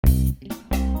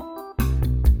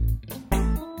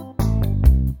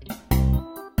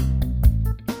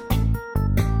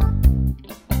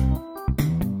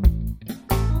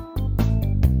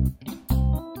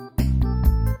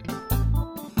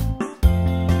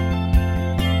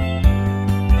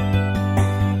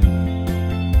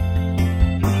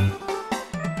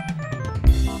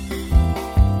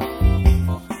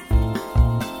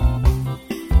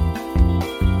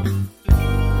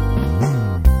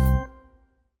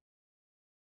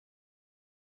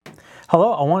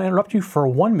Hello, I want to interrupt you for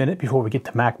 1 minute before we get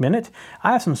to Mac Minute.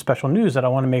 I have some special news that I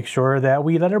want to make sure that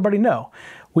we let everybody know.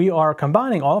 We are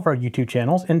combining all of our YouTube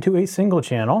channels into a single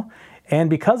channel, and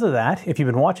because of that, if you've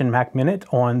been watching Mac Minute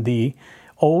on the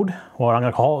old, what I'm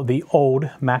going to call the old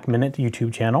Mac Minute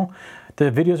YouTube channel,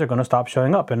 the videos are going to stop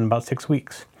showing up in about 6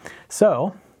 weeks.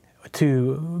 So,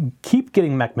 to keep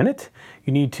getting Mac Minute,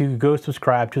 you need to go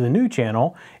subscribe to the new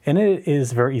channel, and it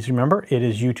is very easy to remember. It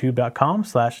is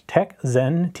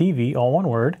youtube.com/TechZenTV, all one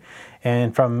word.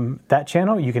 And from that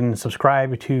channel, you can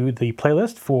subscribe to the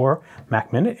playlist for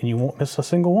Mac Minute, and you won't miss a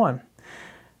single one.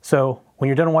 So when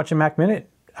you're done watching Mac Minute,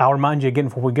 I'll remind you again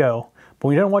before we go. But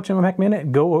when you're done watching Mac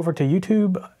Minute, go over to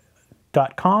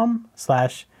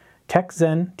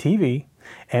youtube.com/TechZenTV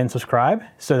and subscribe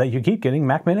so that you keep getting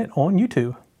Mac Minute on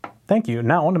YouTube. Thank you.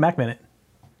 Now on to Mac Minute.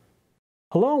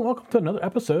 Hello and welcome to another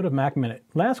episode of Mac Minute.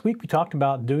 Last week we talked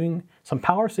about doing some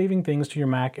power-saving things to your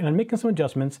Mac and making some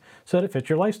adjustments so that it fits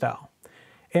your lifestyle.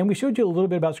 And we showed you a little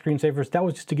bit about screensavers. That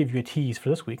was just to give you a tease for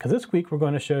this week, because this week we're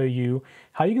going to show you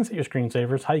how you can set your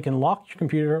screensavers, how you can lock your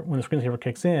computer when the screensaver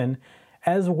kicks in,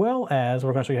 as well as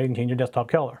we're going to show you how you can change your desktop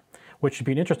color, which should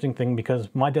be an interesting thing because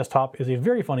my desktop is a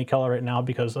very funny color right now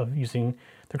because of using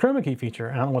the chroma key feature.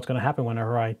 And I don't know what's going to happen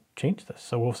whenever I change this,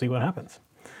 so we'll see what happens.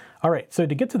 All right, so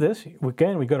to get to this,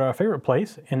 again, we go to our favorite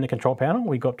place in the control panel.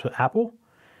 We go up to Apple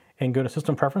and go to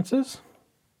System Preferences.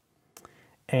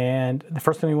 And the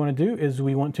first thing we want to do is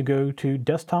we want to go to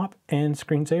Desktop and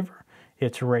Screensaver.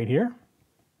 It's right here.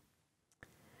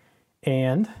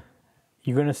 And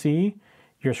you're going to see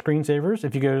your screensavers.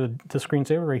 If you go to the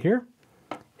screensaver right here,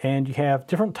 and you have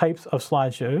different types of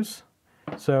slideshows.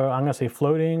 So I'm going to say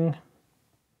floating,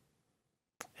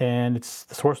 and it's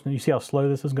the source. You see how slow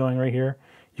this is going right here.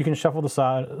 You can shuffle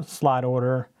the slide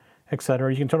order,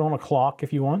 etc. You can turn on a clock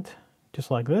if you want, just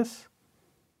like this.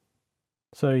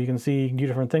 So you can see you can do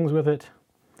different things with it.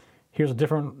 Here's a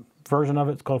different version of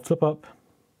it. It's called Flip Up.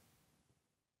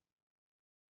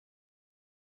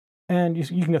 And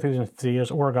you can go through and see there's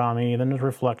origami, then there's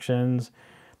reflections.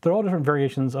 They're all different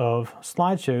variations of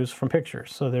slideshows from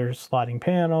pictures. So there's sliding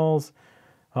panels,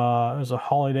 there's a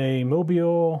holiday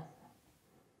mobile,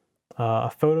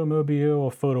 a photo mobile,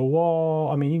 a photo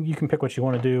wall. I mean, you can pick what you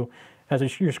want to do as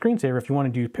your screensaver if you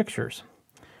want to do pictures.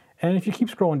 And if you keep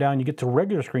scrolling down, you get to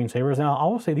regular screensavers. Now, I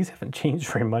will say these haven't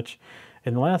changed very much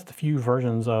in the last few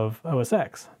versions of OS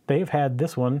X. They've had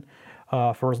this one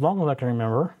for as long as I can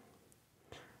remember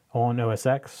on OS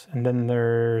X. And then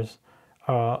there's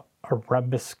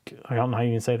Arabisk, I don't know how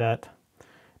you can say that.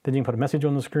 Then you can put a message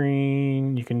on the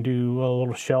screen. You can do a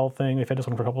little shell thing. They've had this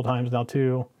one for a couple of times now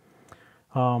too.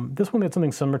 This one did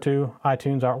something similar to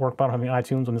iTunes artwork, but I don't have any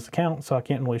iTunes on this account, so I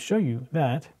can't really show you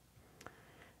that.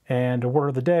 And a word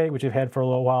of the day, which you've had for a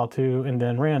little while too, and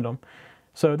then random.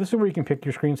 So this is where you can pick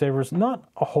your screensavers. Not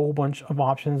a whole bunch of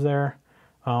options there.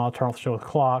 I'll turn off the show with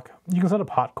clock. You can set up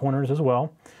hot corners as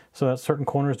well, so that certain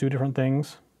corners do different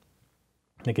things.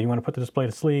 Like if you want to put the display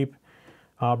to sleep,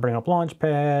 bring up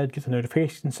Launchpad, get the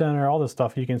notification center, all this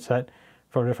stuff you can set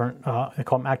for different, they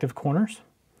call them active corners.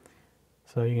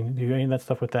 So you can do any of that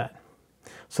stuff with that.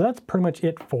 So that's pretty much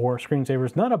it for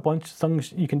screensavers. Not a bunch of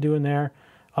things you can do in there.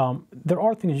 There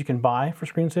are things you can buy for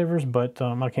screensavers, but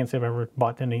I can't say I've ever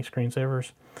bought any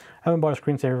screensavers. I haven't bought a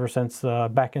screensaver since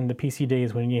back in the PC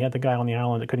days when you had the guy on the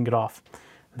island that couldn't get off.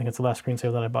 I think it's the last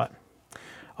screensaver that I bought.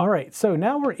 All right, so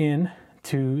now we're in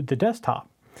to the desktop.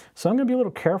 So I'm going to be a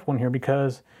little careful in here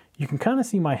because you can kind of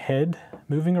see my head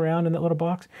moving around in that little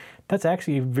box. That's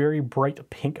actually a very bright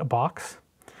pink box.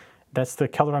 That's the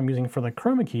color I'm using for the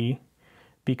chroma key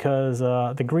because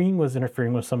the green was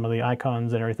interfering with some of the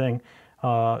icons and everything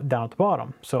down at the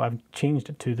bottom. So I've changed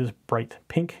it to this bright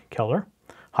pink color,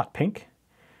 hot pink.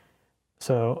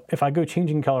 So if I go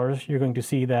changing colors, you're going to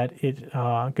see that it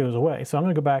goes away. So I'm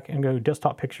going to go back and go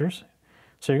desktop pictures.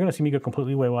 So you're going to see me go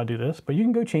completely away while I do this, but you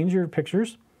can go change your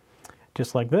pictures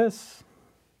just like this.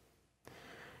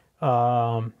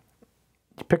 You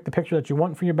pick the picture that you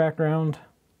want for your background.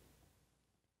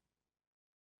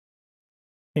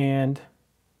 And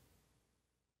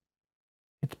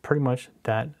it's pretty much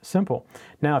that simple.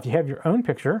 Now, if you have your own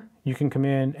picture, you can come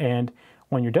in and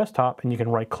on your desktop and you can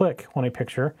right click on a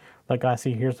picture. Like I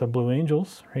see here's the Blue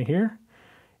Angels right here.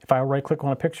 If I right click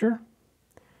on a picture,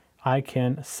 I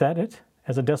can set it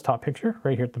as a desktop picture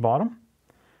right here at the bottom,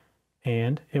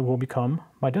 and it will become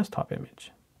my desktop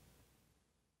image.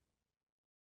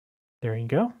 There you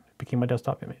go. It became my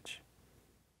desktop image.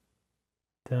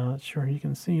 Not sure you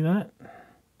can see that,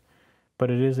 but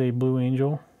it is a Blue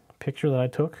Angel picture that I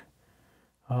took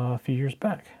a few years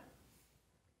back.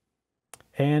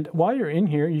 And while you're in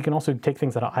here, you can also take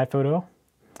things out of iPhoto.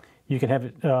 You can have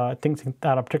it, things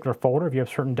out of a particular folder. If you have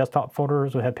certain desktop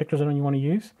folders that have pictures in them you want to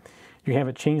use, you can have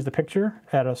it change the picture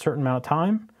at a certain amount of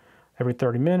time, every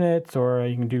 30 minutes, or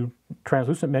you can do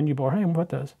translucent menu bar. Hey, what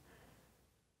does?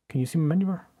 Can you see my menu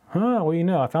bar? Huh, well, you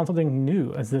know, I found something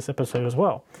new as this episode as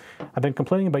well. I've been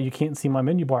complaining about you can't see my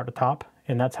menu bar at the top,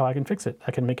 and that's how I can fix it.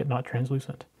 I can make it not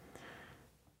translucent.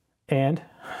 And,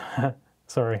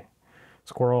 sorry,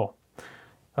 squirrel.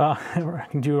 I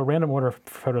can do a random order of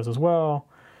photos as well.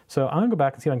 So I'm going to go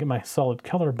back and see if I can get my solid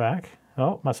color back.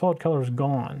 Oh, my solid color is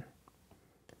gone.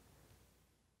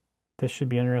 This should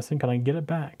be interesting. Can I get it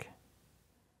back?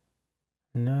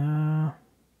 No.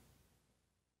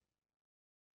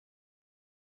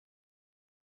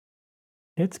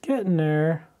 It's getting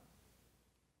there.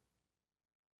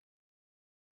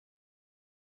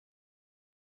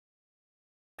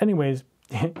 Anyways,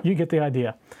 you get the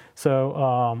idea.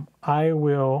 So I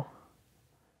will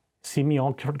see me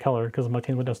all different color because of my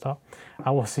Tanzway desktop. I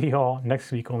will see y'all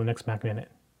next week on the next Mac Minute.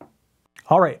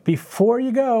 All right, before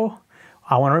you go,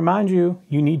 I want to remind you,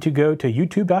 you need to go to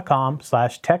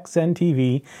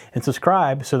youtube.com/TechZenTV and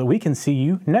subscribe so that we can see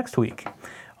you next week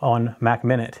on Mac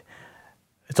Minute.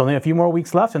 It's only a few more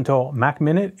weeks left until Mac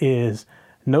Minute is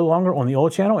no longer on the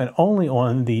old channel and only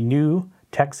on the new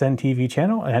TechZenTV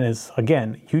channel, and is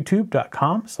again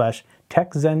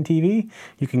youtube.com/TechZenTV.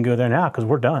 You can go there now because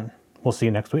we're done. We'll see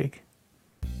you next week.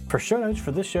 For show notes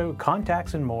for this show,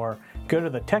 contacts, and more, go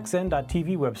to the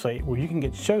TechZen.tv website where you can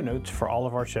get show notes for all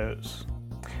of our shows.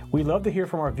 We love to hear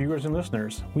from our viewers and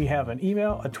listeners. We have an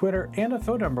email, a Twitter, and a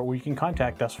phone number where you can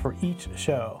contact us for each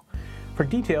show. For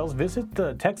details, visit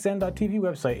the TechZen.tv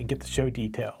website and get the show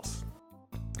details.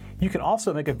 You can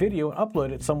also make a video and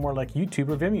upload it somewhere like YouTube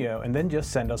or Vimeo and then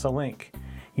just send us a link.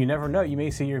 You never know, you may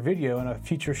see your video in a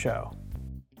future show.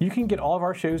 You can get all of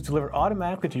our shows delivered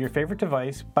automatically to your favorite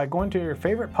device by going to your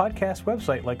favorite podcast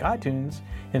website like iTunes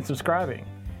and subscribing.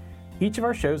 Each of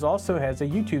our shows also has a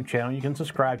YouTube channel you can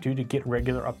subscribe to get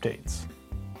regular updates.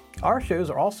 Our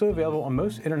shows are also available on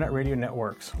most internet radio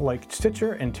networks like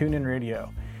Stitcher and TuneIn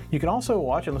Radio. You can also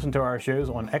watch and listen to our shows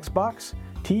on Xbox,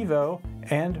 TiVo,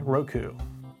 and Roku.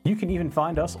 You can even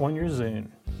find us on your Zune.